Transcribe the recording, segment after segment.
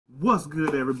What's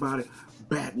good, everybody?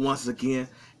 Back once again,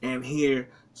 and here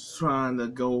trying to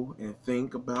go and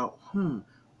think about who,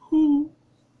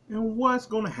 and what's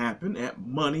gonna happen at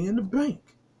Money in the Bank.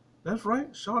 That's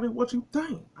right, Shawty. What you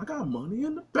think? I got money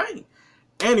in the bank.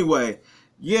 Anyway,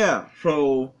 yeah.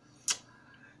 So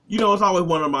it's always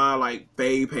one of my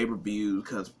fave pay-per-views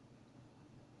because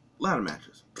ladder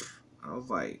matches. I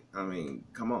was like, I mean,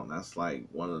 come on, that's like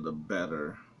one of the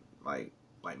better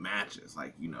matches.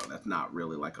 That's not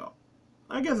really like a,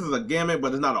 I guess it's a gimmick,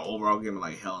 but it's not an overall gimmick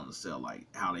like Hell in a Cell, like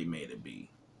how they made it be.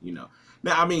 Now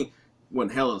I mean, when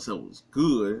Hell in a Cell was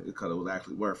good because it was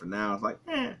actually worth it. Now it's like,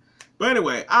 eh. But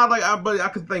anyway, but I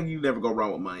could think you never go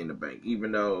wrong with Money in the Bank,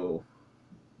 even though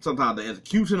sometimes the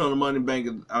execution on the Money in the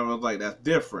Bank, I was like, that's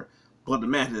different. But the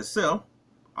match itself,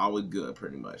 always good,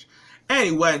 pretty much.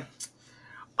 Anyway.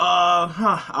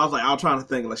 I was trying to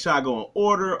think, should I go in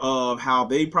order of how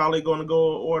they probably going to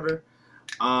go in order?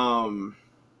 I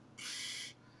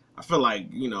feel like,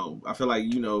 if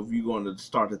you're going to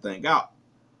start the thing out,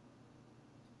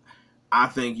 I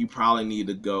think you probably need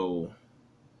to go,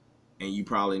 and you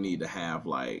probably need to have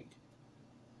I'm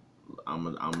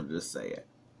gonna just say it.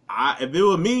 If it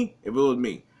was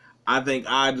me, I think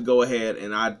I'd go ahead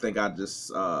and I think I'd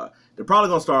just they're probably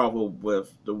gonna start off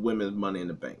with the women's Money in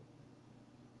the Bank.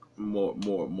 More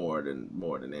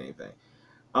than anything.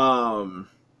 So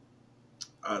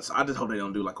I just hope they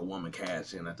don't do like a woman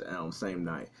cash in on the same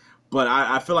night. But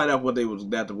I feel like that's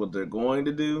what they're going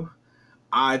to do.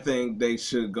 I think they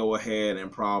should go ahead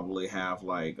and probably have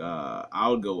I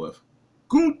would go with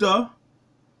Gunther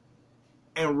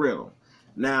and Riddle.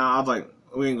 Now I was like,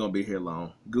 we ain't gonna be here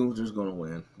long. Gunther's gonna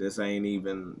win. This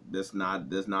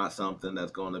not something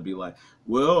that's gonna be like,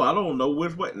 well, I don't know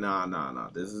which way. Nah.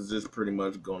 This is just pretty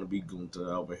much gonna be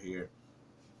Gunther over here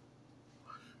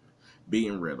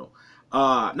beating Riddle.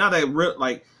 Now that I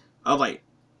was like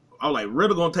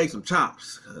Riddle gonna take some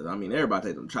chops. I mean, everybody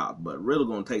takes some chops, but Riddle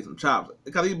gonna take some chops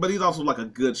but he's also like a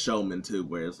good showman too,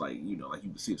 where it's like you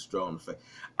can see the straw in the face.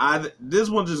 This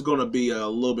one's just gonna be a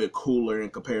little bit cooler in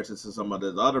comparison to some of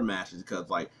the other matches because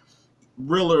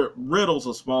Riddle's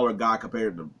a smaller guy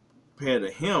compared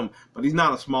to him, but he's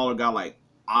not a smaller guy like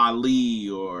Ali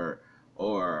or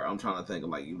I'm trying to think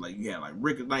of you had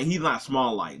Rick. He's not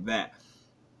small like that.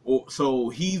 So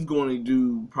he's going to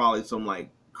do probably some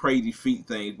crazy feat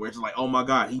things where it's like, oh my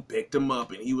god, he picked him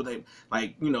up and he would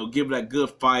give that good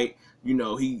fight.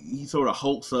 He sort of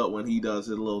hulks up when he does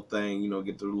his little thing.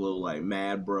 Get the little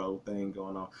mad bro thing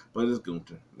going on. But it's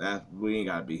Gunther. We ain't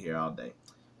gotta be here all day.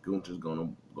 Gunther's gonna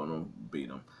beat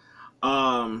him.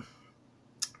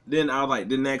 Then I was like,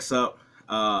 the next up,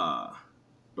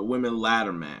 the women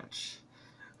ladder match.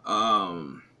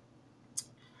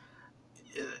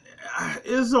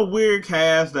 It's a weird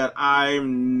cast that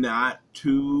I'm not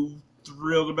too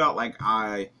thrilled about.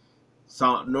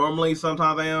 Normally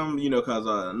sometimes I am, because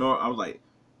I was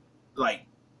like,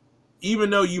 even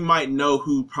though you might know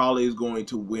who probably is going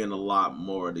to win a lot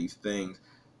more of these things,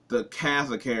 the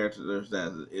cast of characters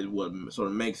that is what sort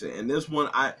of makes it. And this one,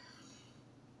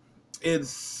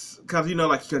 it's because you got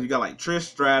Trish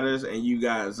Stratus and you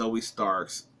got Zoe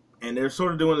Starks, and they're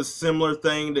sort of doing a similar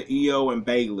thing to Io and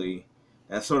Bayley.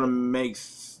 That sort of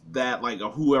makes that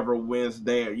whoever wins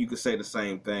there, you could say the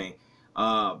same thing.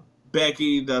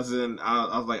 Becky doesn't.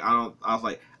 I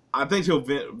think she'll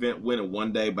win it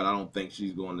one day, but I don't think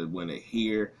she's going to win it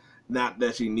here. Not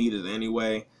that she needs it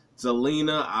anyway.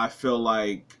 Zelina, I feel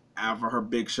like after her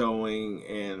big showing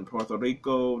in Puerto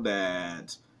Rico,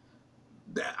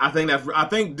 I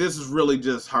think this is really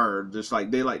just her. Just they're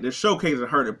showcasing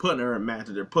her. They're putting her in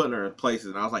matches. They're putting her in places.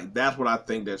 And I was like, that's what I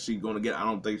think that she's going to get. I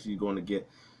don't think she's going to get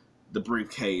the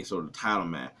briefcase or the title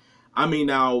match. I mean,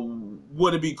 now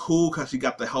would it be cool because she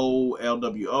got the whole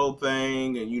LWO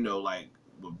thing and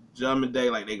with Judgment Day,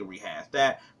 they can rehash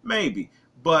that maybe.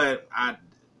 But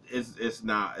it's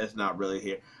not really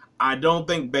here. I don't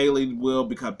think Bayley will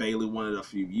because Bayley won it a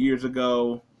few years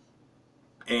ago,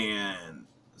 and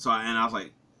I was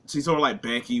like, she's sort of like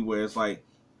Becky, where it's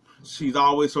she's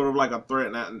always sort of a threat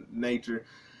in that nature.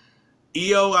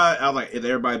 Io, I was like, it's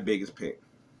everybody's biggest pick.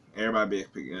 Everybody's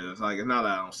biggest pick. And it's it's not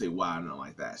that I don't see why or nothing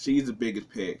like that. She's the biggest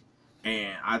pick,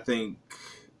 and I think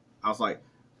I was like,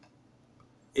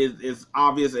 it's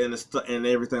obvious and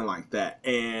everything like that,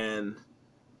 and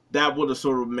that would have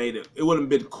sort of made it. It would have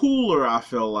been cooler. I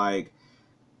feel like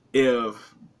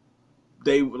if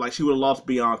they she would have lost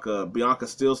Bianca. Bianca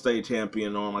still stayed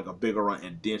champion on a bigger run,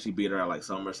 and then she beat her at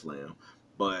SummerSlam.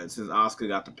 But since Asuka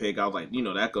got the pick, I was like,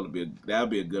 that'd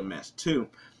be a good match too.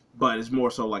 But it's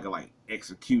more so a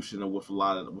execution with a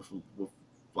lot of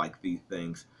with these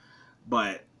things.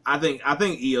 But I think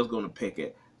Io's going to pick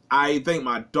it. I think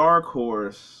my dark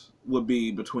horse would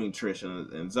be between Trish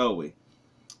and Zoe.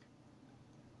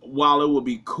 While it would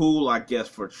be cool, I guess,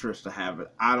 for Trish to have it,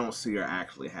 I don't see her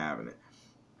actually having it.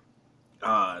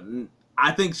 Uh,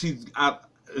 I think she's. I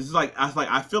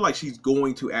feel like she's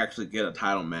going to actually get a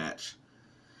title match.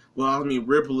 Well, I mean,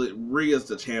 Rhea's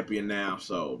the champion now,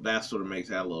 so that sort of makes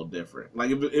that a little different.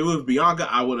 Like, if it was Bianca,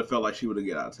 I would have felt like she would have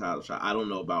get a title shot. I don't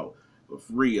know about with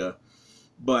Rhea,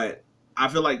 but I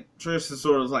feel like Trish is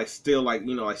sort of like still like,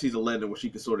 you know, like she's a legend where she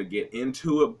could sort of get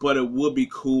into it, but it would be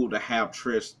cool to have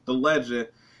Trish, the legend,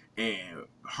 and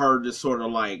her just sort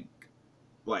of like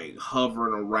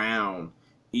hovering around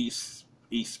each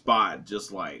spot,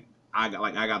 just like I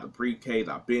got the briefcase,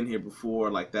 I've been here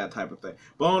before, like that type of thing.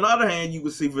 But on the other hand, you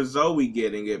can see for Zoe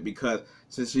getting it because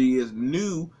since she is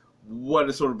new, what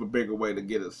is sort of a bigger way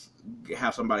to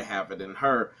have somebody have it than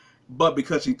her? But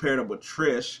because she paired up with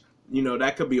Trish, you know,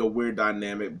 that could be a weird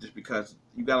dynamic just because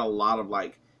you got a lot of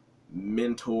like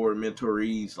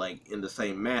mentorees like in the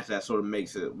same match. That sort of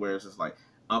makes it where it's just like,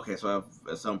 okay, so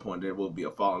at some point there will be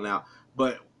a falling out.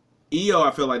 But Io,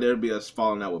 I feel like there'd be a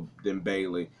falling out with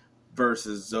Bailey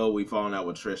versus Zoe falling out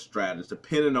with Trish Stratus,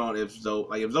 depending on if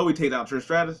Zoe takes out Trish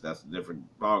Stratus, that's a different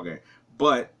ballgame.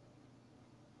 But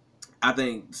I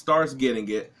think Starks getting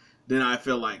it, then I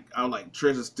feel like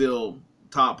Trish is still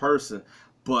top person,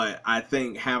 but I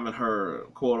think having her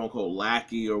quote unquote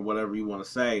lackey or whatever you want to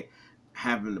say,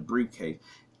 having the briefcase,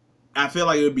 I feel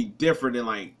like it would be different than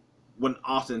like when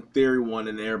Austin Theory won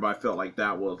and everybody felt like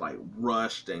that was like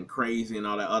rushed and crazy and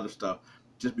all that other stuff.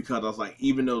 Just because I was like,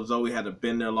 even though Zoe hadn't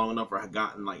been there long enough or had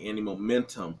gotten like any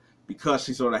momentum, because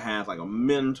she sort of has like a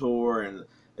mentor and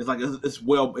it's like it's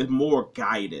more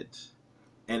guided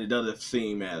and it doesn't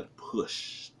seem as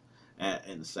pushed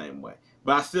in the same way.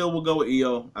 But I still will go with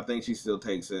Io. I think she still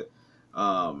takes it.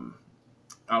 I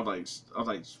was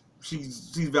like,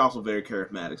 she's also very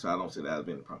charismatic, so I don't see that as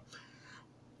being a problem.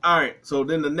 All right, so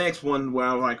then the next one where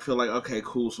I like feel like okay,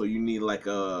 cool. So you need like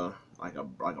a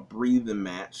breathing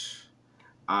match.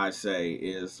 I say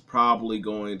is probably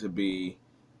going to be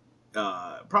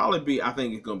I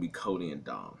think it's going to be Cody and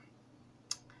Dom.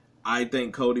 I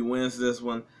think Cody wins this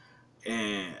one,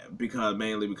 and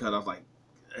mainly because I was like,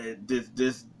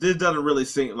 this doesn't really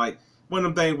seem like one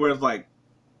of them things where it's like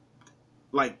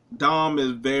Dom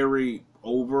is very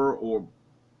over or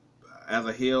as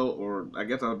a heel, or I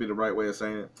guess that would be the right way of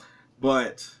saying it.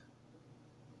 But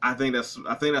I think that's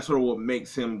sort of what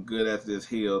makes him good as this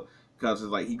heel, because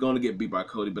it's like he's gonna get beat by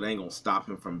Cody, but it ain't gonna stop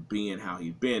him from being how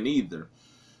he's been either.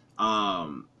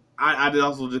 I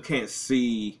also just can't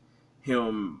see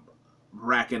him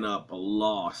racking up a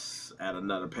loss at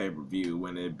another pay-per-view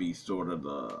when it'd be sort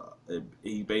of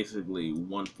he basically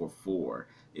 1 for 4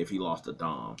 if he lost to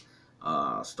Dom,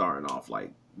 starting off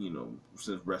like, you know,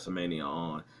 since WrestleMania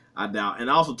on. I doubt, and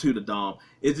also to the Dom,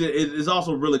 it's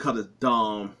also really because it's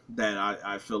Dom that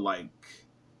I feel like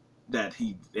that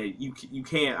you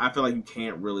can't. I feel like you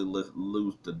can't really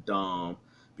lose to Dom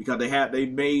because they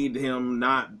made him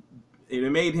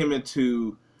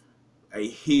into a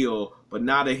heel, but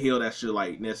not a heel that should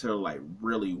like necessarily like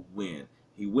really win.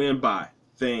 He win by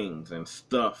things and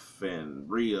stuff and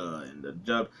Rhea and the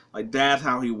jump. Like that's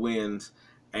how he wins.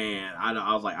 And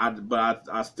I was like,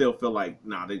 I still feel like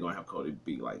they're gonna have Cody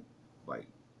be like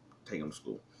take him to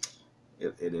school.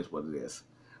 It is what it is.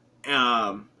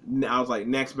 I was like,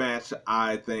 next match,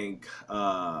 I think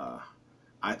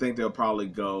they'll probably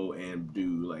go and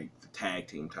do like the tag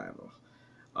team titles.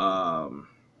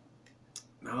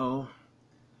 No,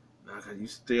 cause you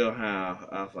still have.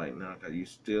 I was like, no, cause you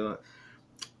still.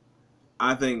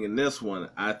 I think in this one,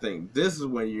 I think this is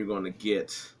when you're gonna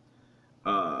get.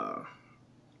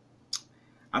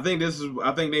 I think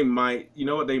they might. You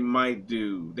know what they might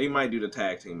do? They might do the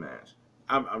tag team match.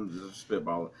 I'm just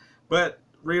spitballing, but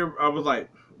I was like,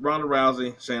 Ronda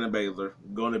Rousey, Shayna Baszler,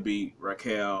 gonna beat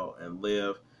Raquel and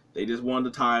Liv. They just won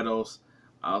the titles.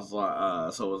 I was like,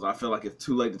 I feel like it's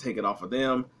too late to take it off of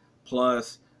them.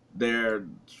 Plus, it's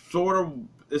sort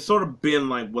of been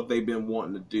like what they've been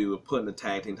wanting to do of putting the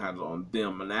tag team titles on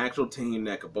them, an actual team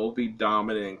that could both be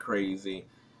dominant and crazy,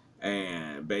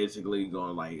 and basically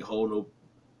going like hold no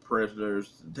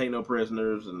prisoners, take no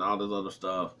prisoners, and all this other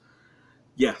stuff.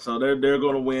 Yeah, so they're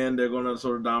going to win. They're going to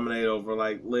sort of dominate over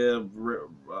like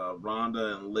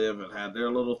Ronda and Liv have had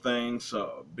their little things,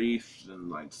 so beefs and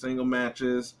like single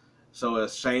matches. So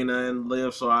it's Shayna and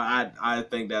Liv. So I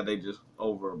think that they just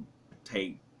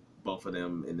overtake both of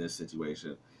them in this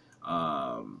situation.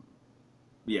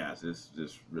 Yeah, it's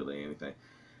just really anything.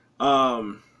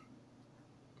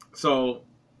 So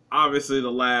obviously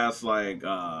the last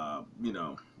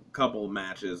couple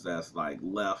matches that's like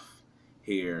left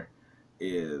here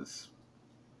is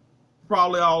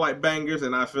probably all like bangers,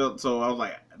 and I felt so I was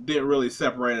like didn't really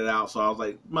separate it out. So I was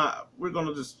like, we're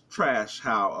gonna just trash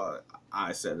how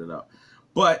I set it up,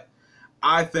 but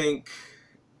I think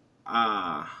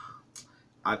uh,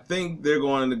 I think they're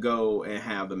going to go and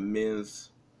have the men's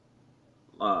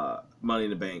Money in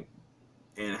the Bank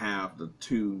and have the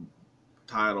two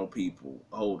title people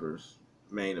holders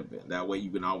main event. That way, you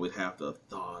can always have the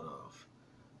thought of,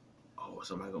 oh,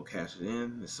 somebody gonna cash it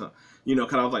in. It's some,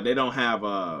 because I was like, they don't have.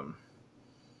 I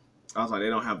was like, they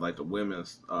don't have like the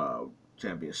women's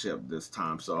championship this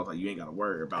time, so I was like, you ain't got to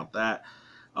worry about that.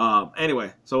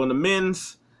 Anyway, so in the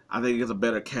men's, I think it's a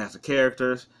better cast of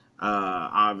characters.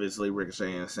 Obviously,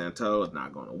 Ricochet and Santos is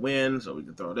not going to win, so we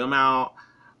can throw them out.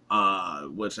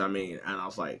 Which I mean, and I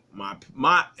was like,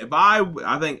 if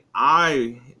I think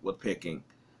I was picking,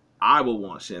 I would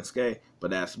want Shinsuke,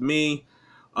 but that's me.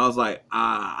 I was like,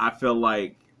 I feel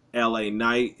like LA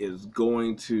Knight is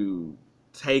going to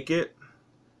take it.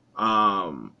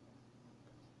 I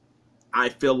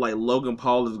feel like Logan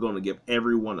Paul is going to give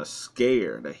everyone a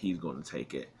scare that he's going to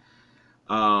take it.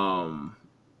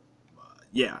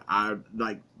 Yeah, I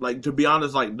like to be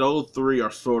honest, like those three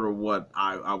are sort of what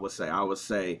I would say. I would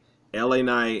say LA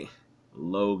Knight,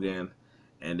 Logan,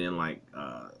 and then like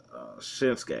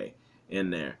Shinsuke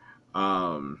in there.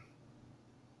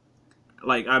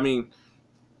 Like I mean,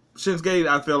 Shinsuke,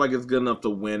 I feel like it's good enough to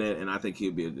win it, and I think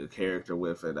he'd be a good character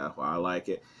with it. That's why I like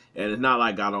it. And it's not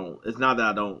like I don't. It's not that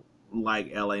I don't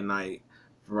like LA Knight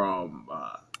from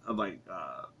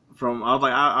from. I was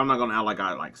like I'm not gonna act like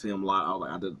I like see him a lot. I was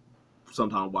like I did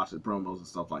sometimes watch his promos and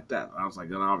stuff like that. I was like,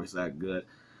 then obviously that good.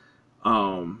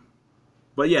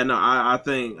 But yeah, no, I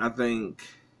think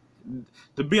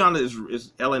to be honest,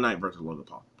 it's LA Knight versus Logan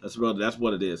Paul. That's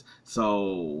what it is.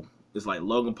 So it's like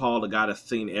Logan Paul, the guy that's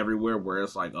seen everywhere, where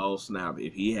it's like, oh snap,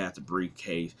 if he has a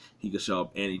briefcase, he could show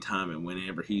up anytime, and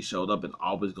whenever he showed up, it's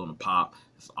always gonna pop.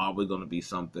 It's always gonna be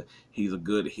something. He's a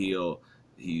good heel.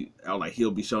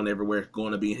 He'll be shown everywhere. It's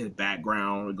going to be in his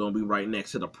background. It's going to be right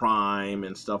next to the Prime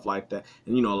and stuff like that.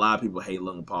 And a lot of people hate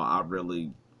Logan Paul. I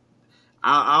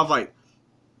was like,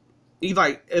 he's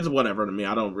like, it's whatever to me.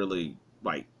 I don't really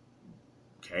like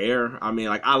care. I mean,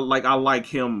 I like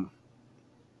him.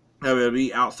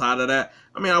 Be outside of that.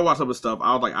 I mean, I watch some of the stuff.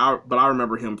 I was like, but I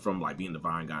remember him from like being the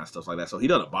Vine guy and stuff like that. So he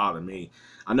doesn't bother me.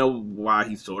 I know why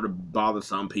he sort of bothers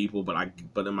some people, but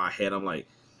in my head, I'm like,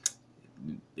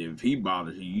 if he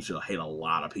bothers you, you should hate a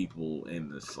lot of people,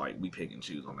 and it's like we pick and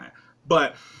choose on that.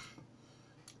 But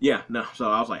yeah, no. So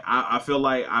I was like, I feel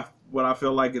like what I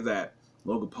feel like is that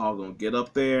Logan Paul gonna get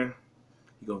up there,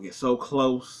 he's gonna get so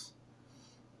close,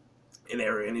 and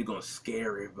he's gonna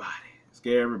scare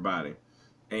everybody,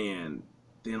 and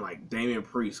then like Damian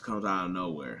Priest comes out of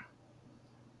nowhere,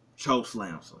 choke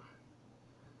slams him,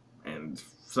 and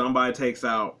somebody takes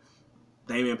out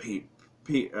Damian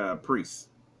Priest.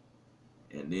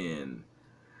 And then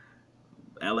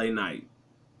LA Knight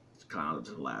climbs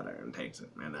to the ladder and takes it.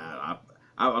 And I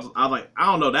was like, I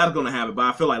don't know, that's going to happen, but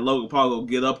I feel like Logan Paul will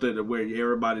get up there to where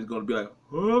everybody's going to be like,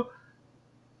 huh?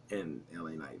 And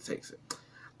LA Knight takes it.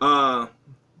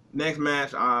 Next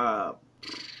match,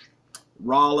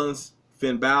 Rollins,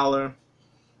 Finn Balor.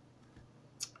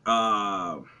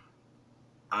 I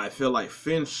feel like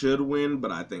Finn should win,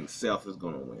 but I think Seth is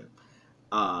going to win.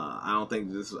 I think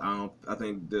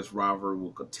this rivalry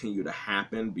will continue to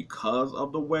happen because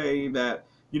of the way that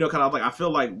kind of like I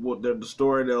feel like what the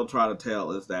story they'll try to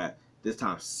tell is that this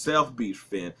time Seth beats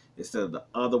Finn instead of the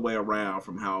other way around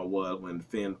from how it was when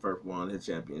Finn first won his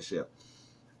championship,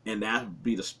 and that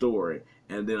be the story.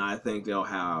 And then I think they'll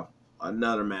have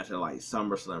another match at like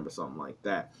SummerSlam or something like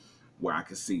that, where I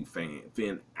can see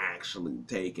Finn actually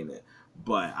taking it.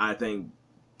 But I think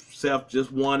Seth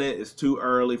just won it. It's too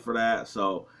early for that,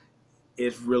 so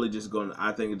it's really just going.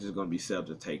 I think it's just going to be Seth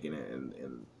just taking it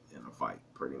in a fight,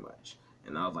 pretty much.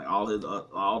 And I was like, all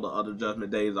the other Judgment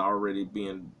Days are already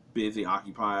being busy,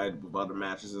 occupied with other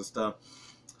matches and stuff.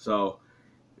 So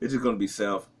it's just going to be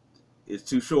Seth. It's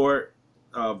too short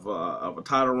of a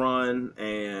title run,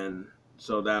 and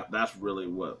so that's really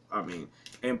what I mean.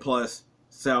 And plus,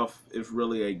 Seth is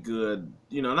really a good,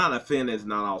 not a Finn is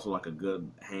not also like a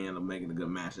good hand of making a good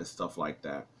match and stuff like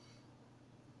that.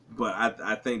 But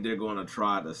I think they're going to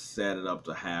try to set it up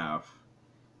to have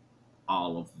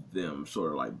all of them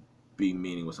sort of like be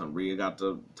meaning with something. Rhea got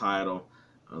the title.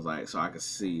 I was like, so I could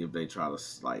see if they try to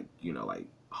like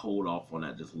hold off on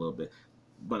that just a little bit.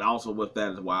 But also with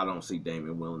that is why I don't see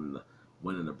Damian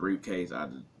winning the briefcase.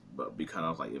 But because I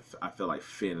was like, I feel like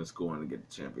Finn is going to get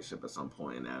the championship at some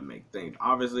point, and that make things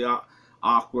obviously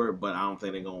awkward. But I don't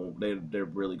think they're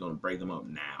really going to break them up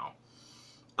now.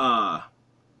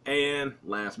 And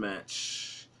last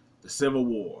match, the Civil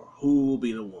War. Who will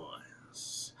be the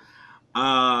ones?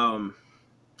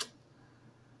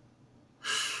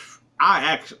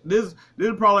 This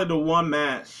is probably the one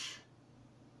match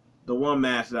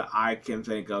that I can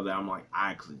think of that I'm like,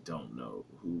 I actually don't know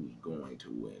who's going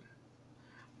to win.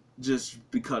 Just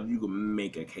because you can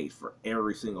make a case for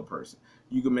every single person.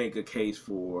 You can make a case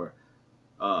for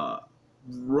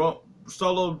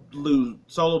Solo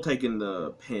taking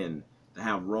the pin to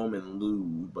have Roman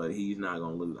lose, but he's not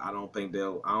gonna lose. I don't think.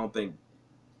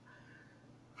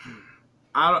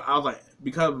 I was like,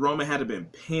 because Roman had been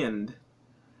pinned,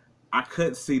 I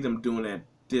couldn't see them doing that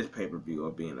this pay-per-view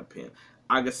of being a pin.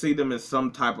 I could see them in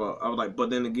some type of. I was like, but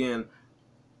then again,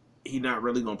 he's not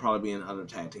really gonna probably be in other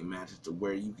tag team matches to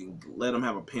where you can let him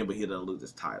have a pin, but he doesn't lose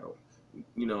his title.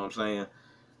 You know what I'm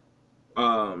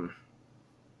saying?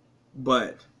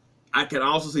 But I can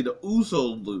also see the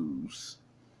Usos lose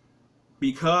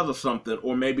because of something,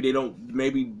 or maybe they don't.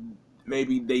 Maybe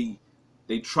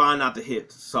they try not to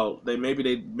hit. So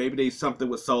maybe they something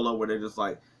with Solo where they're just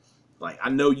like I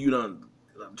know you done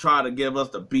try to give us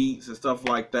the beats and stuff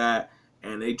like that,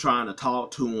 and they trying to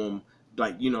talk to him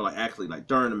like actually like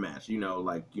during the match,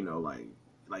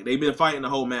 like they've been fighting the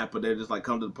whole match, but they're just like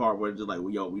come to the part where it's just like,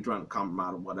 well, yo, we trying to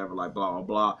compromise or whatever, like blah blah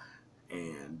blah,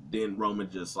 and then Roman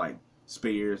just like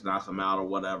spears, knocks him out or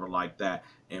whatever like that,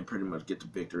 and pretty much get the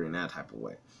victory in that type of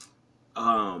way.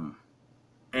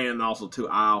 And also too,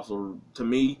 I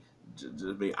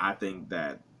think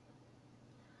that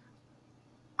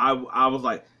I was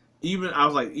like, even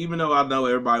though I know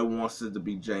everybody wants it to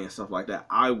be Jay and stuff like that,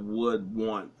 I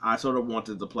sort of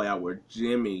wanted to play out where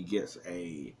Jimmy gets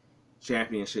a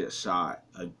championship shot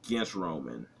against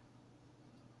Roman.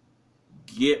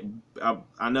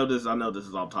 I know this is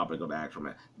on topic of the actual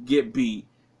match. Get beat,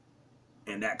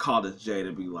 and that causes Jay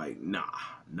to be like, nah,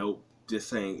 nope,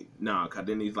 this ain't nah, cause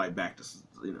then he's like back to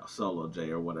Solo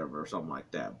Jay or whatever or something like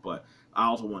that. But I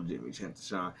also want Jimmy a chance to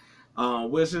shine,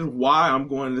 which is why I'm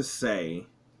going to say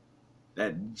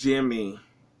that Jimmy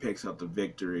picks up the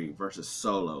victory versus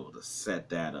Solo to set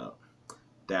that up.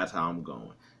 That's how I'm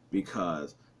going,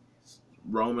 because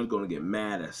Roman's going to get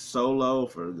mad at Solo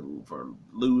for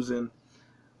losing.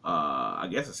 I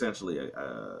guess essentially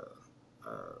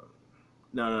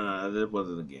no, that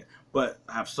wasn't again. But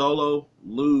have Solo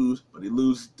lose, but he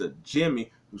loses to Jimmy,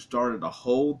 who started the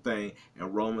whole thing,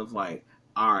 and Roman's like,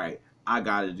 all right, I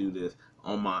got to do this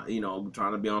on my,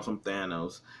 trying to be on some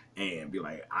Thanos and be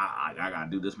like, I got to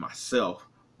do this myself.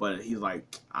 But he's like,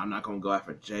 I'm not going to go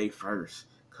after Jay first,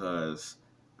 because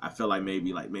I feel like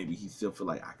maybe he still feel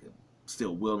like I could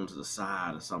still will him to the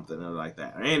side or something like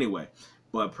that. Anyway,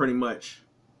 but pretty much,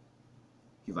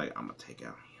 he's like, I'm going to take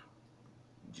out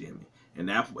Jimmy.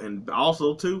 And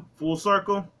also too, full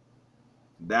circle,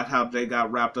 that's how Jay got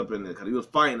wrapped up in it, because he was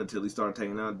fighting until he started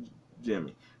taking out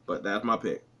Jimmy. But that's my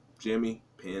pick. Jimmy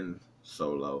pins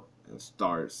Solo and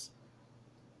starts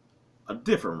a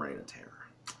different reign of terror.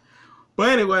 But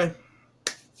anyway,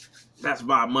 that's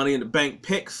my Money in the Bank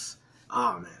picks.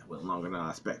 Oh man, it went longer than I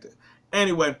expected.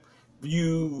 Anyway, if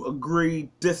you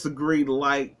agree, disagree,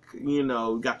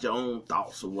 got your own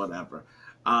thoughts or whatever,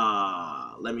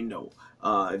 let me know.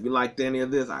 If you liked any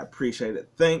of this, I appreciate it.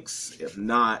 Thanks. If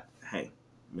not, hey,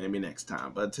 maybe next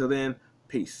time. But until then,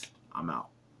 peace. I'm out.